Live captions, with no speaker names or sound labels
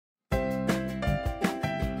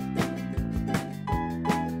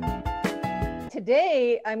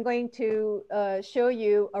today I'm going to show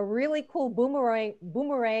you a really cool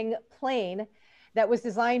boomerang plane that was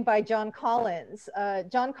designed by John Collins.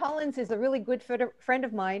 John Collins is a really good friend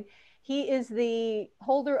of mine. He is the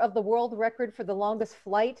holder of the world record for the longest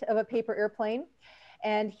flight of a paper airplane.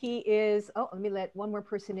 And he is, oh, let me let one more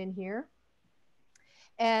person in here.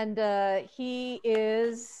 And he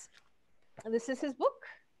is, this is his book.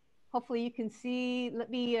 Hopefully you can see, let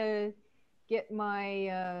me get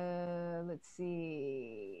my, let's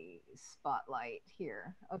see, spotlight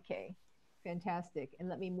here. Okay, fantastic. And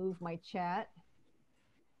let me move my chat.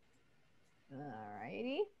 All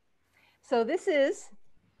righty. So this is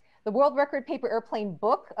the World Record Paper Airplane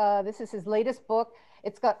book. This is his latest book.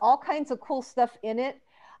 It's got all kinds of cool stuff in it.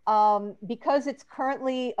 Because it's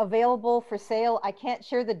currently available for sale, I can't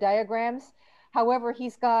share the diagrams. However,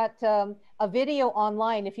 he's got a video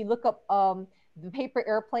online. If you look up the paper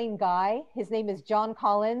airplane guy, his name is John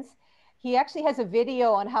Collins. He actually has a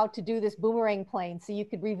video on how to do this boomerang plane, so you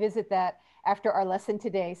could revisit that after our lesson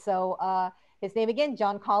today. So his name again,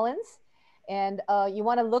 John Collins. And you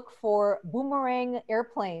want to look for Boomerang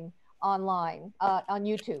Airplane online on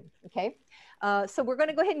YouTube, okay? So we're going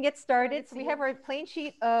to go ahead and get started. So we have our plain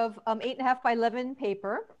sheet of 8.5 by 11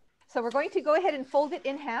 paper. So we're going to go ahead and fold it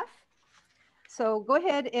in half. So go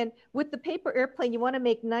ahead and with the paper airplane, you want to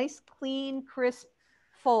make nice, clean, crisp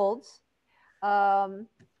folds. And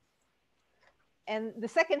the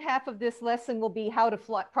second half of this lesson will be how to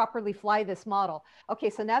properly fly this model. Okay,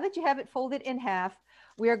 so now that you have it folded in half,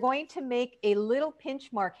 we are going to make a little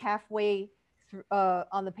pinch mark halfway through,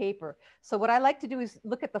 on the paper. So what I like to do is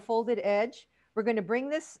look at the folded edge. We're going to bring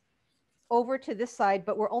this over to this side,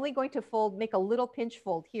 but we're only going to make a little pinch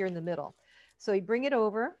fold here in the middle. So you bring it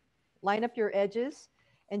over, line up your edges,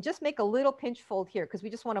 and just make a little pinch fold here because we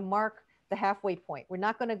just want to mark the halfway point. We're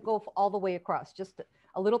not going to go all the way across, just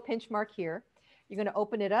a little pinch mark here. You're going to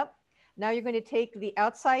open it up. Now you're going to take the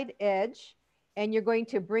outside edge and you're going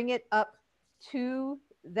to bring it up to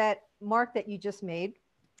that mark that you just made.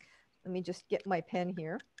 Let me just get my pen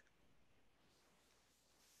here.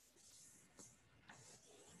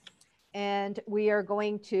 And we are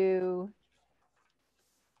going to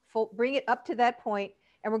bring it up to that point,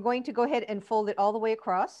 and we're going to go ahead and fold it all the way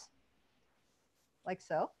across, like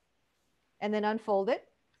so, and then unfold it.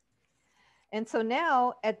 And so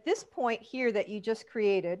now at this point here that you just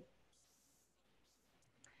created,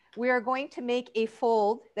 we are going to make a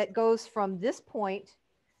fold that goes from this point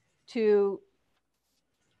to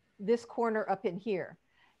this corner up in here.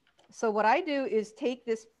 So what I do is take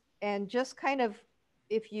this and just kind of,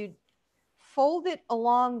 if you fold it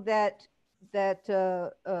along that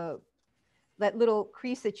little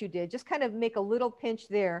crease that you did, just kind of make a little pinch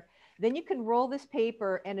there. Then you can roll this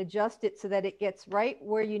paper and adjust it so that it gets right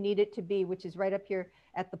where you need it to be, which is right up here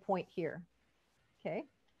at the point here. Okay.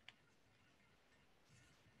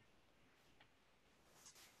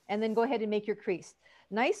 And then go ahead and make your crease.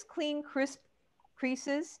 Nice, clean, crisp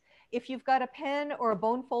creases. If you've got a pen or a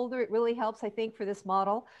bone folder, it really helps, I think, for this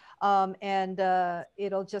model.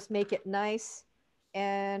 It'll just make it nice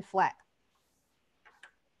and flat.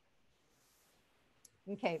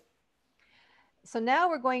 Okay. So now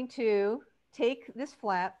we're going to take this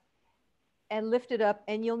flap and lift it up,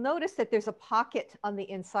 and you'll notice that there's a pocket on the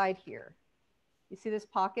inside here. You see this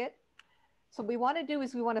pocket? So what we want to do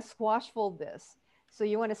is we want to squash fold this. So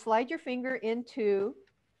you want to slide your finger into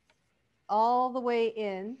all the way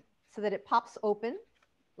in so that it pops open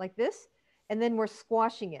like this, and then we're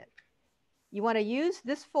squashing it. You want to use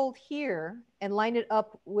this fold here and line it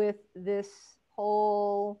up with this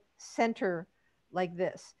whole center like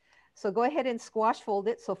this. So go ahead and squash fold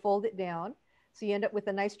it, so fold it down. So you end up with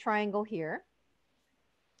a nice triangle here.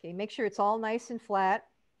 Okay, make sure it's all nice and flat.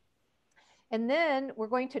 And then we're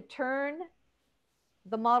going to turn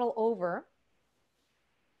the model over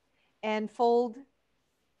and fold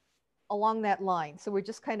along that line. So we're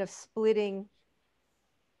just kind of splitting,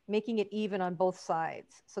 making it even on both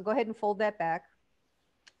sides. So go ahead and fold that back.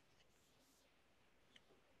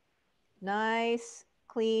 Nice,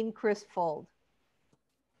 clean, crisp fold.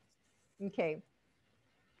 Okay.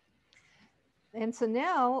 And so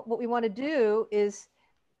now what we want to do is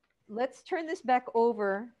let's turn this back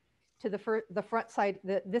over to the front side,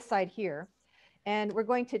 this side here. And we're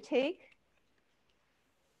going to take,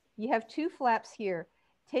 you have two flaps here.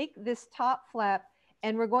 Take this top flap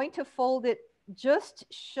and we're going to fold it just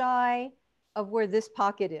shy of where this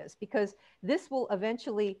pocket is, because this will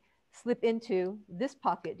eventually slip into this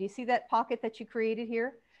pocket. Do you see that pocket that you created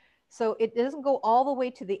here? So it doesn't go all the way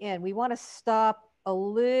to the end. We want to stop a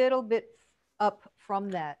little bit up from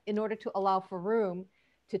that in order to allow for room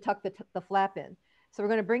to tuck the flap in. So we're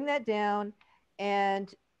going to bring that down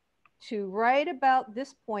and to right about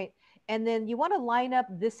this point, and then you want to line up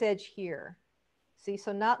this edge here. See,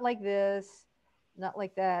 so not like this, not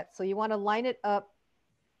like that. So you want to line it up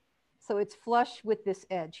so it's flush with this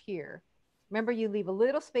edge here. Remember, you leave a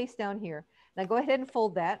little space down here. Now go ahead and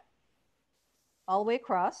fold that all the way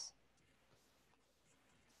across.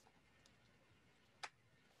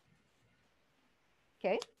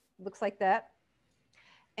 Okay, looks like that.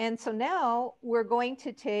 And so now we're going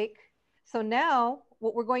to take, so now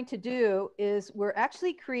what we're going to do is we're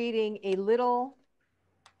actually creating a little,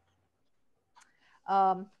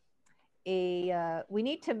 we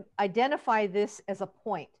need to identify this as a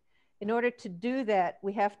point. In order to do that,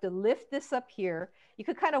 we have to lift this up here. You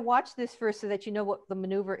could kind of watch this first so that you know what the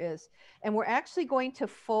maneuver is. And we're actually going to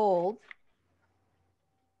fold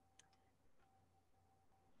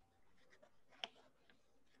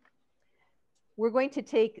we're going to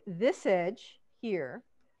take this edge here.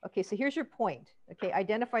 Okay, so here's your point. Okay,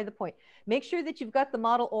 identify the point. Make sure that you've got the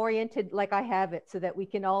model oriented like I have it so that we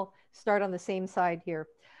can all start on the same side here.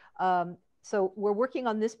 So we're working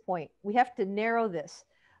on this point. We have to narrow this.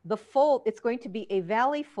 The fold, it's going to be a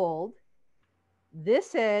valley fold.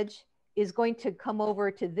 This edge is going to come over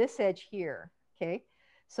to this edge here. Okay,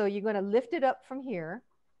 so you're going to lift it up from here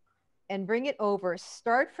and bring it over.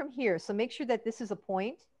 Start from here. So make sure that this is a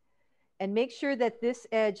point. And make sure that this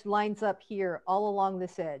edge lines up here all along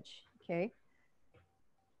this edge, okay?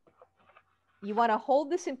 You want to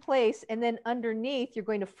hold this in place, and then underneath, you're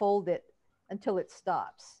going to fold it until it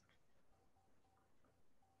stops.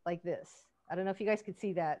 Like this. I don't know if you guys can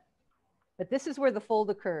see that, but this is where the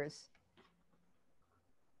fold occurs.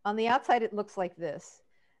 On the outside, it looks like this.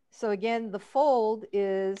 So again, the fold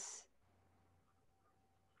is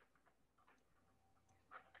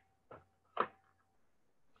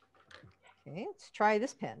okay, let's try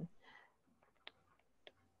this pen.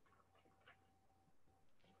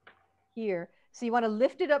 Here. So you want to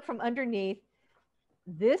lift it up from underneath.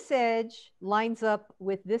 This edge lines up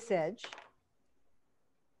with this edge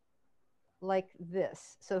like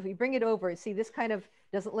this. So if you bring it over, see this kind of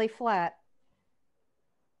doesn't lay flat.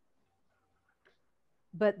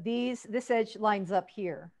 But this edge lines up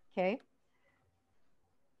here, okay?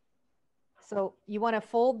 So you want to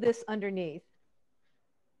fold this underneath.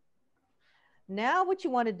 Now what you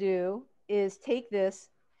want to do is take this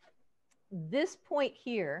point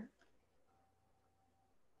here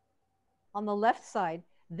on the left side.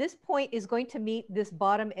 This point is going to meet this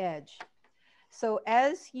bottom edge. So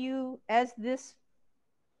as you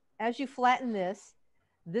flatten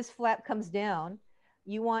this flap comes down.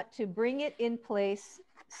 You want to bring it in place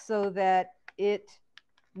so that it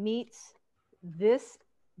meets this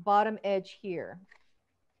bottom edge here.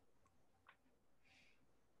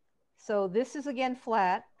 So this is again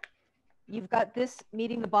flat. You've got this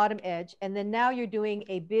meeting the bottom edge, and then now you're doing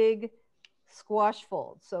a big squash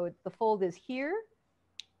fold. So the fold is here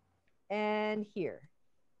and here.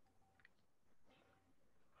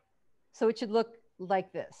 So it should look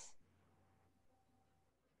like this.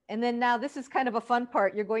 And then now this is kind of a fun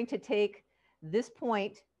part. You're going to take this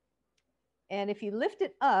point, and if you lift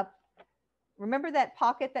it up, remember that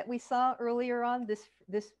pocket that we saw earlier on?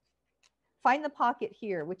 Find the pocket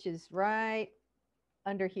here, which is right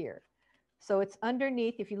under here. So it's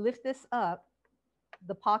underneath. If you lift this up,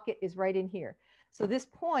 the pocket is right in here. So this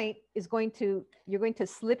point is you're going to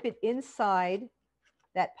slip it inside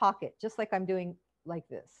that pocket, just like I'm doing like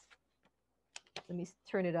this. Let me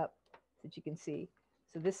turn it up so that you can see.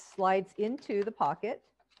 So this slides into the pocket,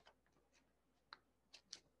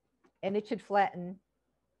 and it should flatten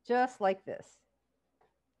just like this.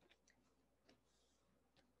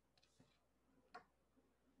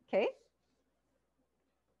 Okay.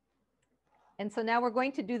 And so now we're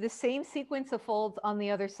going to do the same sequence of folds on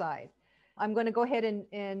the other side. I'm going to go ahead and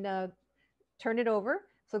turn it over.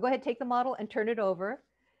 So go ahead, take the model and turn it over.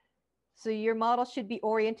 So your model should be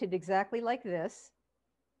oriented exactly like this.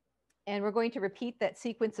 And we're going to repeat that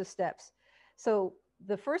sequence of steps. So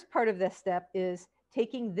the first part of this step is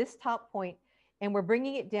taking this top point, and we're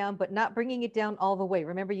bringing it down, but not bringing it down all the way.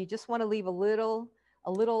 Remember, you just want to leave a little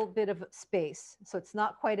bit of space, so it's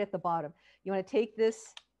not quite at the bottom. You want to take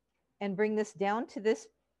this and bring this down to this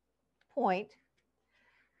point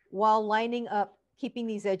while lining up, keeping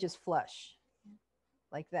these edges flush,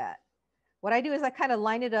 like that. What I do is I kind of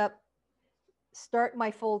line it up, start my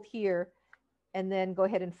fold here, and then go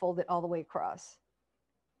ahead and fold it all the way across.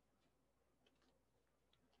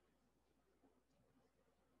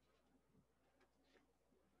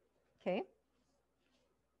 Okay.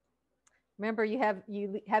 Remember, you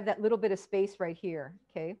have that little bit of space right here,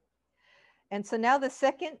 okay? And so now the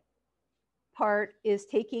second part is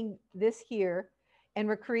taking this here And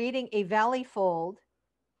we're creating a valley fold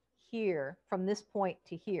here from this point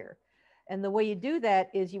to here. And the way you do that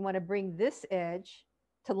is you want to bring this edge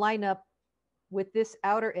to line up with this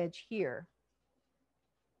outer edge here,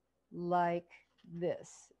 like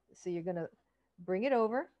this. So you're going to bring it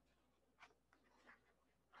over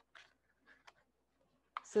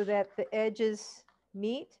so that the edges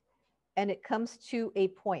meet and it comes to a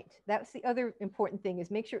point. That's the other important thing, is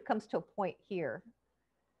make sure it comes to a point here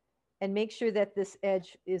and make sure that this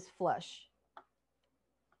edge is flush.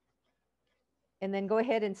 And then go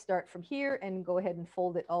ahead and start from here and go ahead and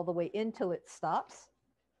fold it all the way in till it stops,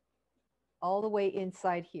 all the way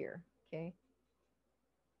inside here, okay?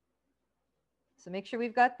 So make sure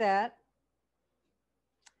we've got that.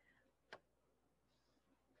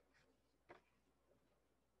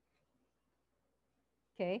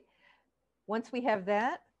 Okay, once we have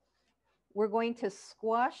that, we're going to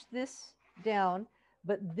squash this down,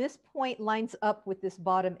 but this point lines up with this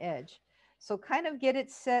bottom edge. So kind of get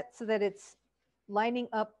it set so that it's lining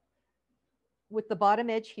up with the bottom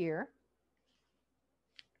edge here.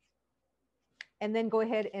 And then go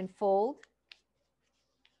ahead and fold.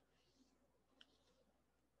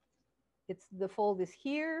 The fold is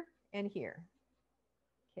here and here.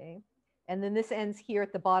 Okay, and then this ends here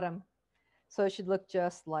at the bottom. So it should look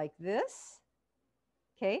just like this.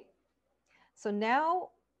 Okay, so now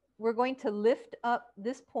we're going to lift up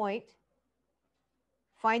this point,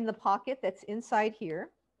 find the pocket that's inside here.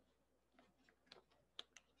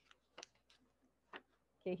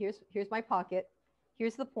 Okay, here's my pocket.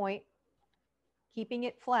 Here's the point. Keeping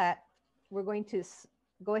it flat, we're going to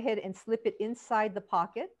go ahead and slip it inside the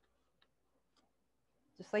pocket,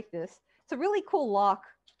 just like this. It's a really cool lock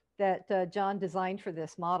that John designed for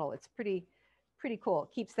this model. It's pretty cool.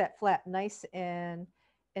 It keeps that flat nice, and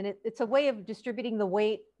it's a way of distributing the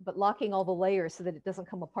weight but locking all the layers so that it doesn't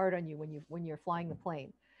come apart on you when you're flying the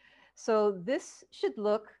plane. So this should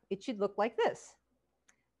look like this.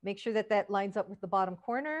 Make sure that that lines up with the bottom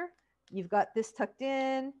corner. You've got this tucked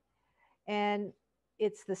in, and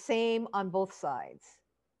it's the same on both sides.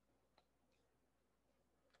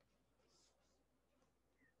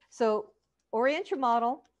 So orient your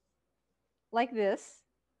model like this.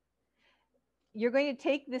 You're going to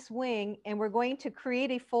take this wing and we're going to create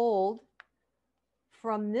a fold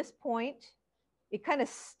from this point. It kind of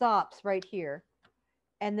stops right here,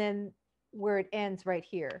 and then where it ends right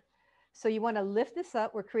here. So you want to lift this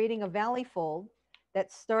up. We're creating a valley fold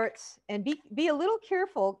that starts, and be a little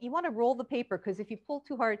careful. You want to roll the paper, because if you pull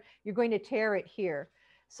too hard, you're going to tear it here.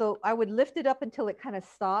 So I would lift it up until it kind of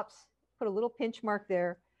stops, put a little pinch mark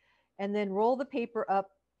there, and then roll the paper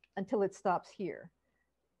up until it stops here.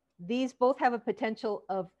 These both have a potential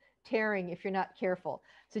of tearing if you're not careful.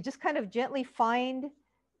 So just kind of gently find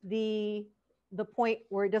the point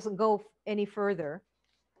where it doesn't go any further.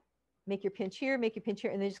 Make your pinch here, make your pinch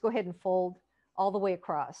here, and then just go ahead and fold all the way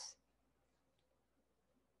across.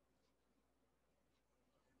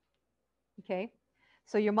 Okay,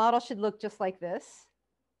 so your model should look just like this.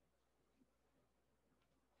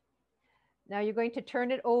 Now you're going to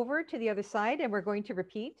turn it over to the other side, and we're going to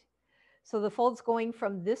repeat. So the fold's going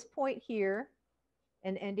from this point here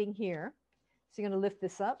and ending here. So you're going to lift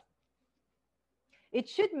this up. It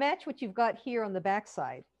should match what you've got here on the back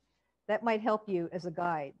side. That might help you as a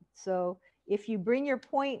guide. So if you bring your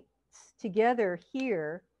points together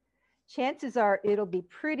here, chances are it'll be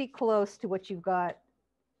pretty close to what you've got.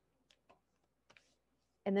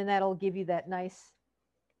 And then that'll give you that nice,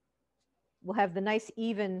 we'll have the nice,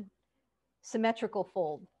 even, symmetrical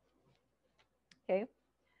fold. Okay,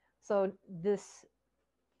 so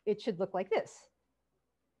it should look like this.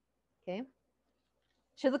 Okay,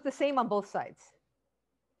 should look the same on both sides.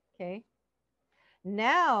 Okay,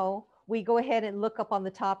 now we go ahead and look up on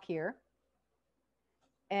the top here,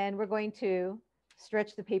 and we're going to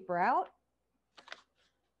stretch the paper out,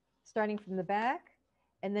 starting from the back,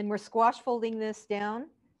 and then we're squash folding this down,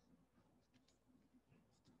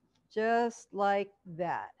 just like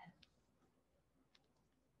that.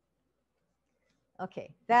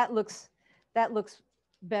 Okay, that looks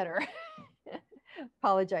better.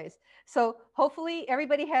 Apologize. So hopefully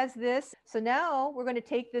everybody has this. So now we're going to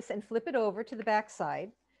take this and flip it over to the back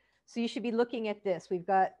side. So you should be looking at this. We've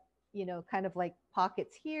got, kind of like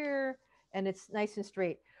pockets here, and it's nice and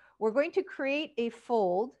straight. We're going to create a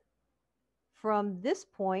fold from this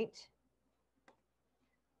point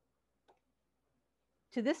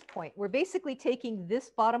to this point. We're basically taking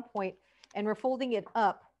this bottom point and we're folding it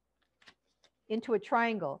up into a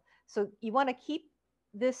triangle. So you want to keep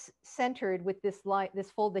this centered with this line,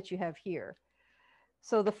 this fold that you have here.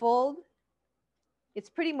 So the fold, it's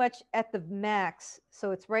pretty much at the max.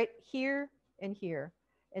 So it's right here and here,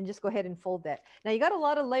 and just go ahead and fold that. Now you got a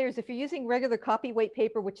lot of layers. If you're using regular copy weight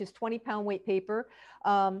paper, which is 20-pound weight paper,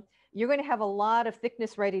 you're going to have a lot of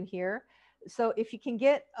thickness right in here. So if you can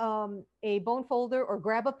get a bone folder or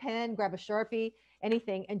grab a pen, grab a Sharpie,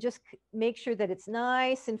 anything, and just make sure that it's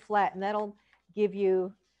nice and flat, and that'll give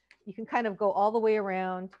you, you can kind of go all the way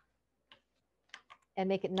around and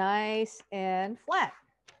make it nice and flat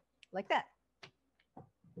like that.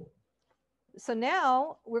 So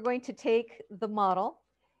now we're going to take the model.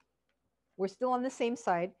 We're still on the same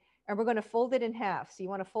side, and we're going to fold it in half. So you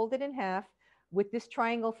want to fold it in half with this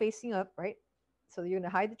triangle facing up, right? So you're going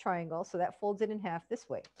to hide the triangle. So that folds it in half this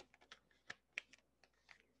way.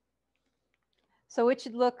 So it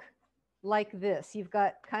should look like this. You've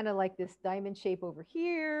got kind of like this diamond shape over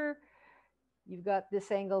here. You've got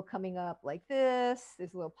this angle coming up like this.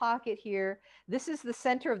 There's a little pocket here. This is the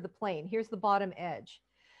center of the plane. Here's the bottom edge.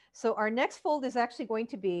 So our next fold is actually going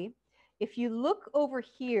to be, if you look over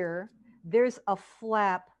here, there's a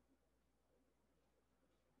flap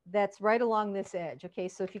that's right along this edge. Okay,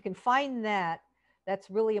 so if you can find that,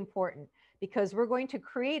 that's really important, because we're going to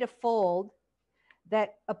create a fold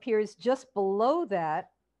that appears just below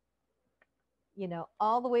that, you know,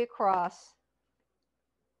 all the way across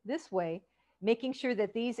this way, making sure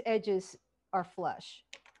that these edges are flush.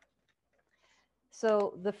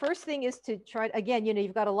 So the first thing is to try, again, you know,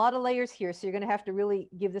 you've got a lot of layers here, so you're going to have to really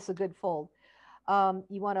give this a good fold.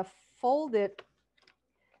 You want to fold it,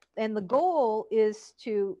 and the goal is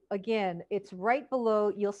to, again, it's right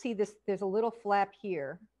below, you'll see this, there's a little flap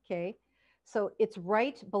here, okay? So it's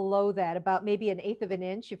right below that, about maybe 1/8 of an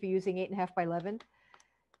inch if you're using 8.5 by 11.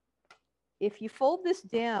 If you fold this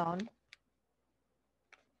down,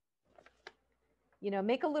 you know,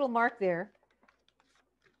 make a little mark there,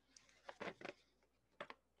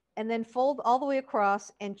 and then fold all the way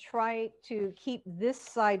across and try to keep this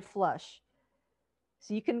side flush.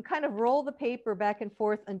 So you can kind of roll the paper back and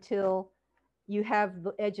forth until you have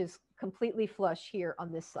the edges completely flush here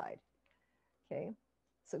on this side. Okay,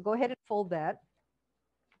 so go ahead and fold that.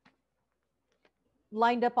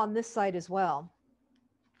 Lined up on this side as well.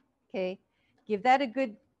 Okay, give that a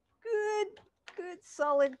good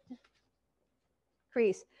solid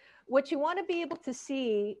crease. What you want to be able to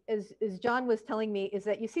see, as John was telling me, is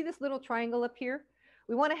that you see this little triangle up here?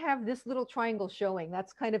 We want to have this little triangle showing.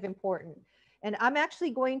 That's kind of important. And I'm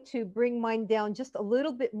actually going to bring mine down just a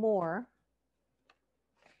little bit more,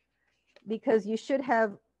 because you should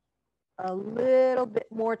have a little bit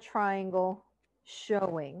more triangle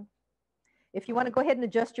showing. If you want to go ahead and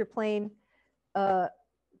adjust your plane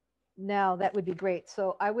now, that would be great.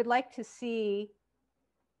 So I would like to see,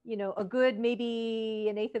 you know, a good maybe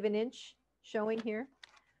 1/8 of an inch showing here.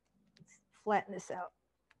 Let's flatten this out.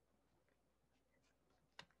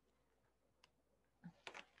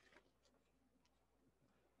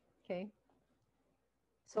 Okay.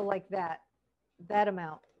 So like that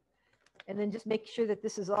amount. And then just make sure that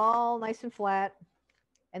this is all nice and flat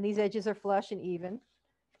and these edges are flush and even.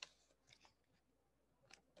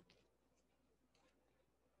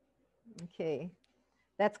 Okay.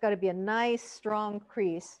 That's got to be a nice strong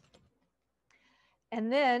crease. And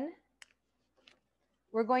then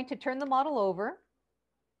we're going to turn the model over.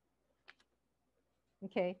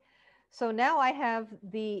 Okay. So now I have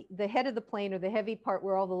the head of the plane, or the heavy part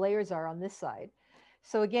where all the layers are, on this side.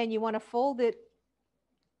 So again, you want to fold it.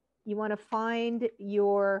 You want to find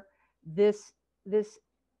your this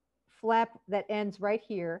flap that ends right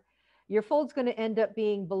here. Your fold's going to end up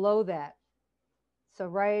being below that. So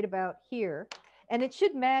right about here. And it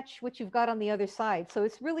should match what you've got on the other side. So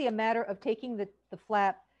it's really a matter of taking the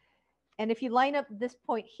flap, and if you line up this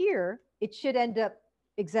point here, it should end up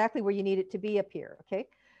exactly where you need it to be up here. Okay.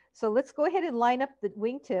 So let's go ahead and line up the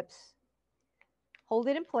wingtips. Hold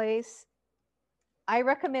it in place. I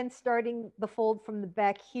recommend starting the fold from the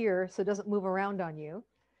back here so it doesn't move around on you.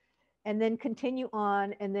 And then continue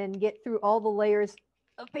on, and then get through all the layers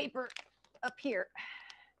of paper up here.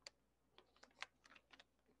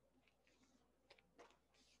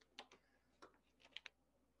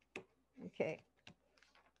 Okay.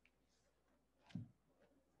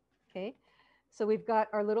 Okay. So we've got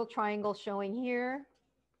our little triangle showing here.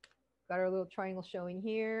 Got our little triangle showing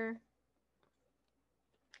here.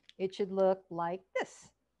 It should look like this.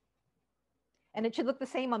 And it should look the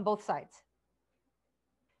same on both sides.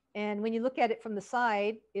 And when you look at it from the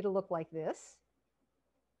side, it'll look like this.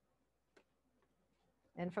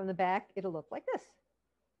 And from the back, it'll look like this.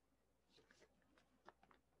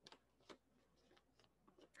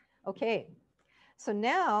 Okay, so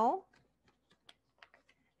now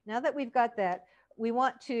that we've got that, we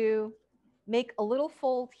want to make a little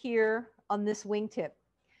fold here on this wingtip.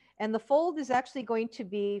 And the fold is actually going to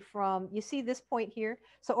be from, you see this point here?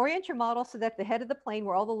 So orient your model so that the head of the plane,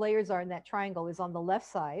 where all the layers are in that triangle, is on the left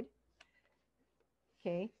side.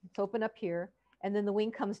 Okay, let's open up here. And then the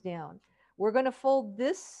wing comes down. We're going to fold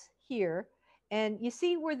this here. And you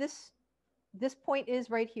see where this point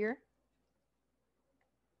is right here?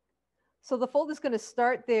 So the fold is going to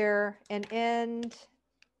start there and end.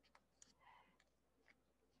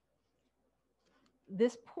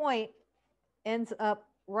 This point ends up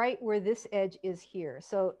right where this edge is here.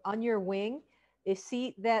 So on your wing, you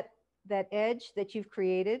see that edge that you've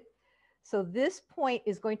created. So this point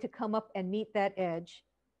is going to come up and meet that edge,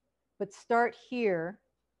 but start here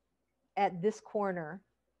at this corner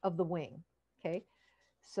of the wing. Okay,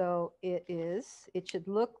 so it should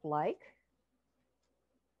look like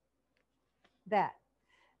that.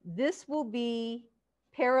 This will be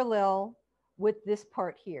parallel with this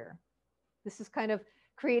part here. This is kind of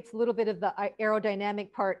creates a little bit of the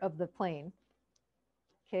aerodynamic part of the plane.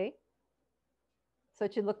 Okay, so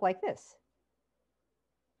it should look like this.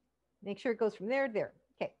 Make sure it goes from there to there.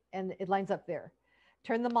 Okay, and it lines up there.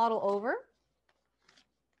 Turn the model over.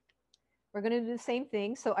 We're going to do the same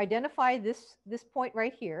thing. So identify this point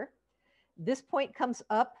right here. This point comes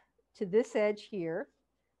up to this edge here.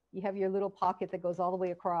 You have your little pocket that goes all the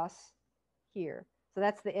way across here. So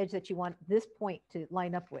that's the edge that you want this point to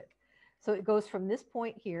line up with. So it goes from this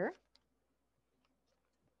point here.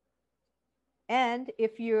 And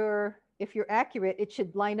if you're accurate, it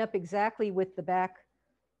should line up exactly with the back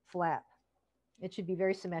flap. It should be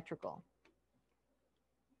very symmetrical.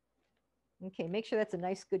 Okay, make sure that's a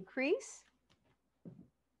nice good crease.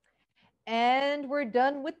 And we're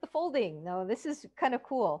done with the folding. Now this is kind of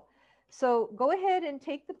cool. So go ahead and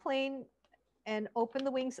take the plane and open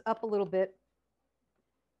the wings up a little bit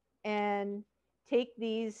and take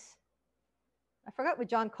these, I forgot what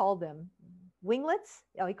John called them, winglets?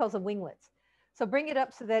 Oh, he calls them winglets. So bring it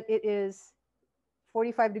up so that it is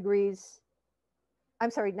 45 degrees, I'm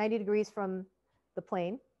sorry, 90 degrees from the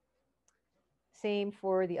plane. Same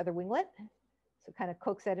for the other winglet. So kind of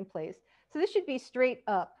coax that in place. So this should be straight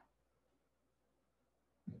up.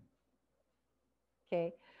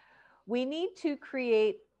 Okay. We need to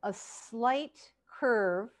create a slight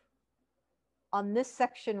curve on this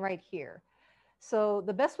section right here. So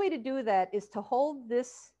the best way to do that is to hold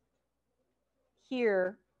this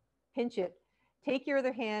here, pinch it, take your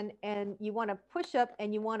other hand, and you want to push up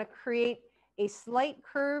and you want to create a slight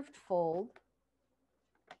curved fold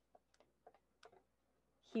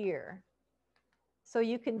here. So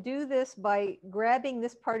you can do this by grabbing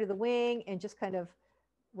this part of the wing and just kind of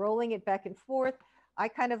rolling it back and forth. I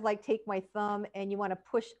kind of like take my thumb and you want to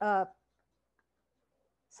push up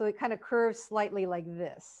so it kind of curves slightly like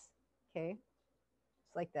this. Okay,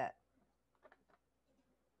 just like that.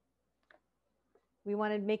 We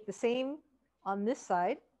want to make the same on this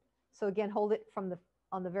side. So again, hold it from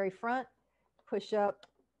on the very front, push up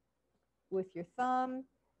with your thumb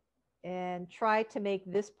and try to make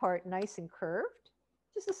this part nice and curved,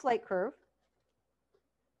 just a slight curve.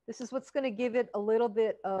 This is what's going to give it a little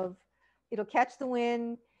bit of, it'll catch the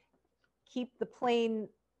wind, keep the plane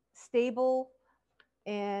stable,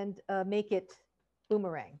 and make it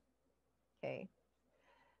boomerang. Okay.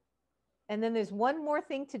 And then there's one more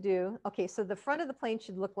thing to do. Okay, so the front of the plane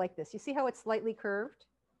should look like this. You see how it's slightly curved?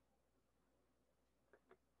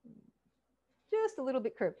 Just a little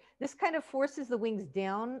bit curved. This kind of forces the wings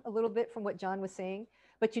down a little bit from what John was saying,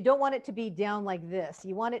 but you don't want it to be down like this.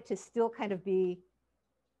 You want it to still kind of be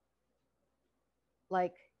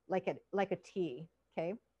like a T,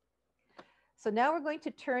 okay? So now we're going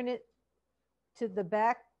to turn it to the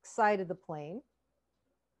back side of the plane,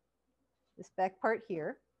 this back part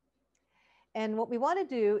here. And what we want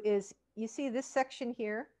to do is, you see this section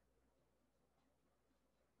here?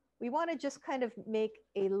 We want to just kind of make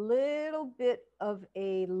a little bit of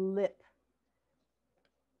a lip.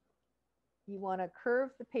 You want to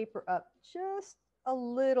curve the paper up just a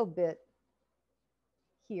little bit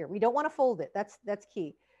here. We don't want to fold it. That's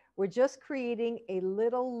key. We're just creating a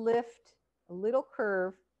little lift, a little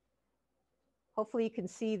curve. Hopefully you can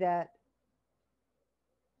see that.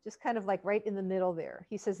 Just kind of like right in the middle there.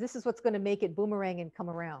 He says this is what's going to make it boomerang and come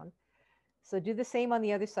around. So do the same on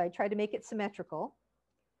the other side. Try to make it symmetrical.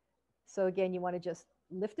 So again, you want to just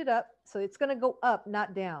lift it up. So it's going to go up,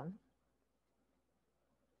 not down.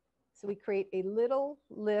 So we create a little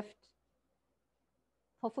lift.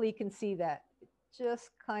 Hopefully you can see that. It just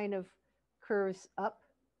kind of curves up.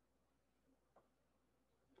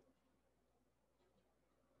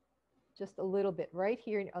 Just a little bit right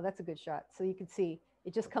here. Oh, that's a good shot. So you can see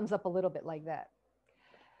it just comes up a little bit like that.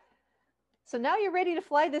 So now you're ready to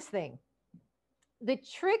fly this thing. The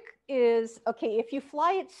trick is, okay, if you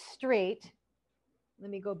fly it straight,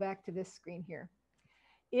 let me go back to this screen here.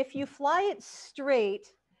 If you fly it straight,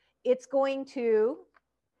 it's going to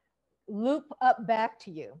loop up back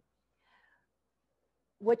to you.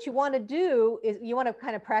 What you want to do is you want to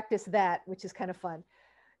kind of practice that, which is kind of fun.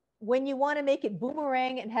 When you want to make it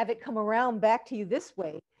boomerang and have it come around back to you this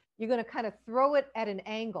way, you're going to kind of throw it at an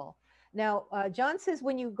angle. Now, John says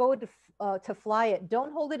when you go to fly it,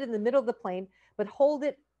 don't hold it in the middle of the plane, but hold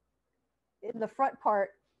it in the front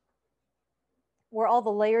part where all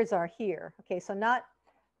the layers are here. Okay, so not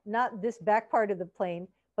this back part of the plane,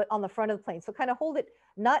 but on the front of the plane. So kind of hold it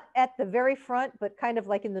not at the very front, but kind of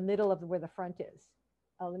like in the middle of where the front is.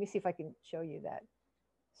 Let me see if I can show you that.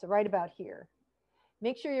 So right about here.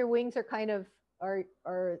 Make sure your wings are kind of are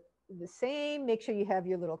the same. Make sure you have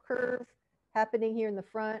your little curve happening here in the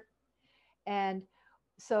front. And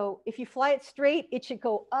so if you fly it straight, it should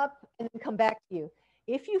go up and then come back to you.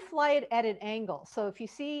 If you fly it at an angle, so if you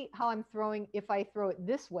see how I'm throwing, if I throw it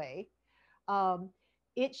this way,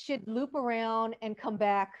 it should loop around and come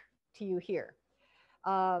back to you here.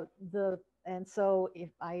 And so if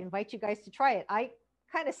I invite you guys to try it, I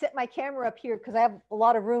kind of set my camera up here because I have a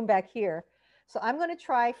lot of room back here. So I'm going to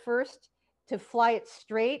try first to fly it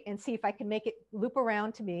straight and see if I can make it loop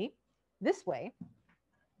around to me this way.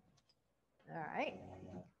 All right,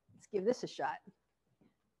 let's give this a shot.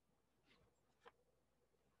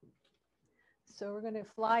 So we're going to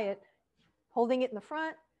fly it, holding it in the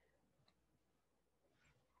front.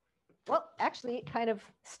 Well, actually, it kind of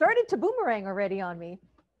started to boomerang already on me.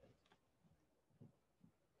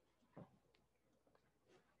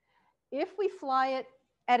 If we fly it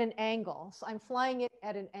at an angle, so I'm flying it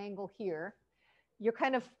at an angle here, you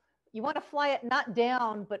want to fly it not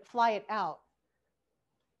down, but fly it out.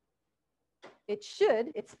 It's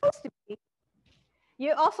supposed to be.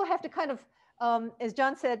 You also have to kind of, as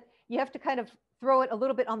John said, you have to kind of throw it a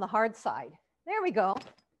little bit on the hard side. There we go.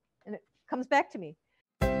 And it comes back to me.